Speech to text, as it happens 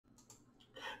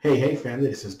Hey, family,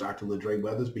 this is Dr. LaDre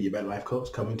Brothers, Be Your Better Life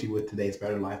Coach, coming to you with today's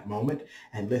Better Life Moment.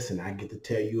 And listen, I get to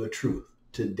tell you a truth.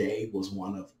 Today was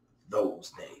one of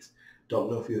those days. Don't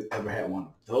know if you've ever had one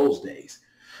of those days.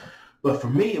 But for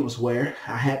me, it was where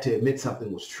I had to admit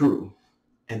something was true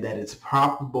and that its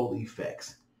probable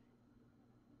effects,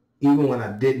 even when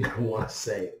I didn't want to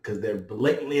say it because they're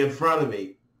blatantly in front of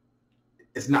me,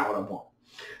 it's not what I want.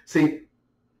 See,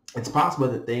 it's possible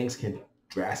that things can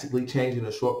drastically change in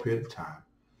a short period of time.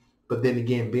 But then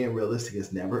again, being realistic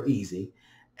is never easy.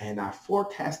 And I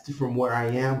forecasted from where I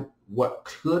am what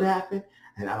could happen,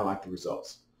 and I don't like the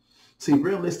results. See,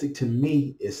 realistic to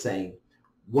me is saying,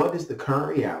 what is the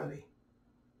current reality?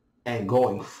 And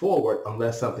going forward,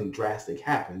 unless something drastic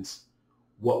happens,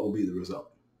 what will be the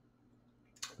result?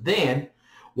 Then,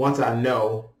 once I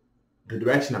know the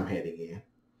direction I'm heading in,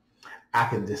 I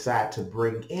can decide to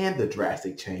bring in the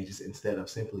drastic changes instead of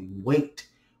simply wait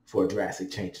for drastic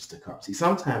changes to come. See,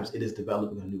 sometimes it is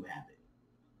developing a new habit.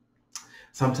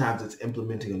 Sometimes it's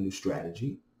implementing a new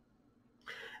strategy.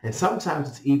 And sometimes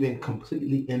it's even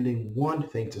completely ending one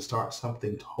thing to start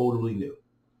something totally new.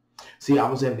 See, I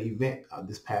was at an event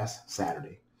this past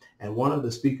Saturday, and one of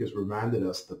the speakers reminded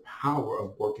us the power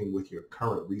of working with your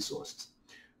current resources.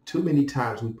 Too many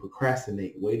times we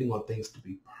procrastinate, waiting on things to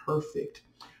be perfect,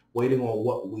 waiting on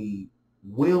what we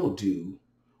will do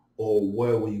or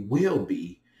where we will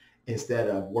be, instead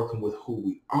of working with who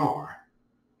we are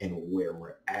and where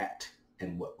we're at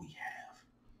and what we have.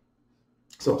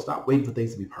 So stop waiting for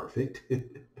things to be perfect.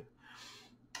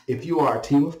 If you are a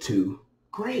team of two,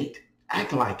 great.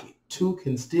 Act like it. Two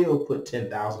can still put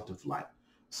 10,000 to flight.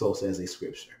 So says a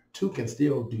scripture. Two can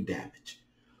still do damage.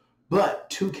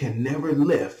 But two can never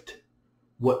lift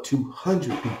what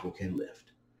 200 people can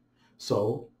lift.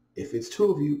 So if it's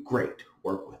two of you, great.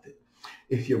 Work with it.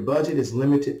 If your budget is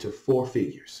limited to 4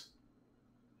 figures,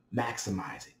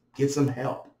 maximize it. Get some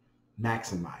help.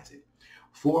 Maximize it.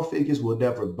 4 figures will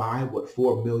never buy what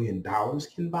 $4 million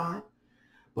can buy,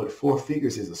 but 4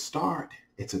 figures is a start.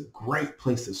 It's a great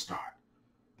place to start.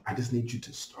 I just need you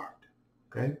to start.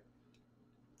 Okay?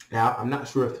 Now, I'm not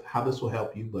sure how this will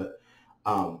help you, but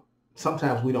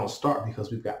sometimes we don't start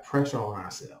because we've got pressure on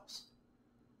ourselves.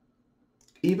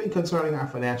 Even concerning our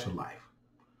financial life,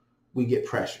 we get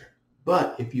pressure.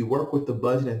 But if you work with the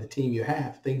budget and the team you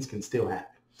have, things can still happen.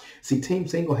 See, team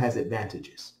single has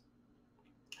advantages,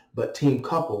 but team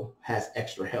couple has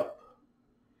extra help.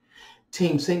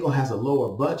 Team single has a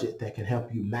lower budget that can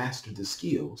help you master the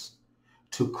skills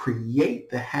to create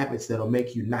the habits that'll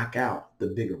make you knock out the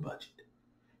bigger budget.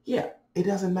 Yeah, it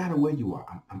doesn't matter where you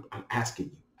are. I'm asking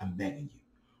you, I'm begging you.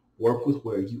 Work with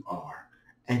where you are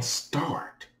and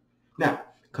start. Now,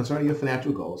 concerning your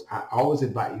financial goals, I always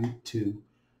invite you to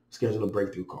schedule a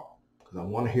breakthrough call. I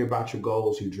want to hear about your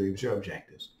goals, your dreams, your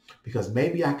objectives, because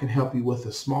maybe I can help you with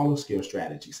the smaller scale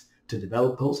strategies to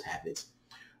develop those habits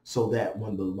so that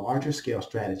when the larger scale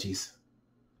strategies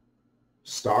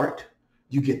start,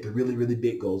 you get the really, really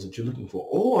big goals that you're looking for.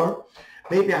 Or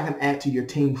maybe I can add to your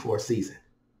team for a season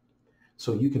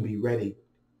so you can be ready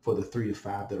for the 3 to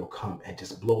 5 that'll come and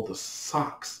just blow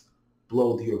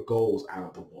your goals out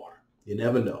of the water. You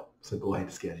never know. So go ahead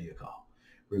and schedule your call.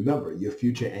 Remember, your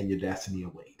future and your destiny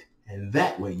await. And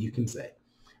that way you can say,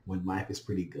 when life is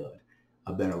pretty good,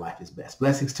 a better life is best.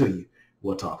 Blessings to you.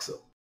 We'll talk soon.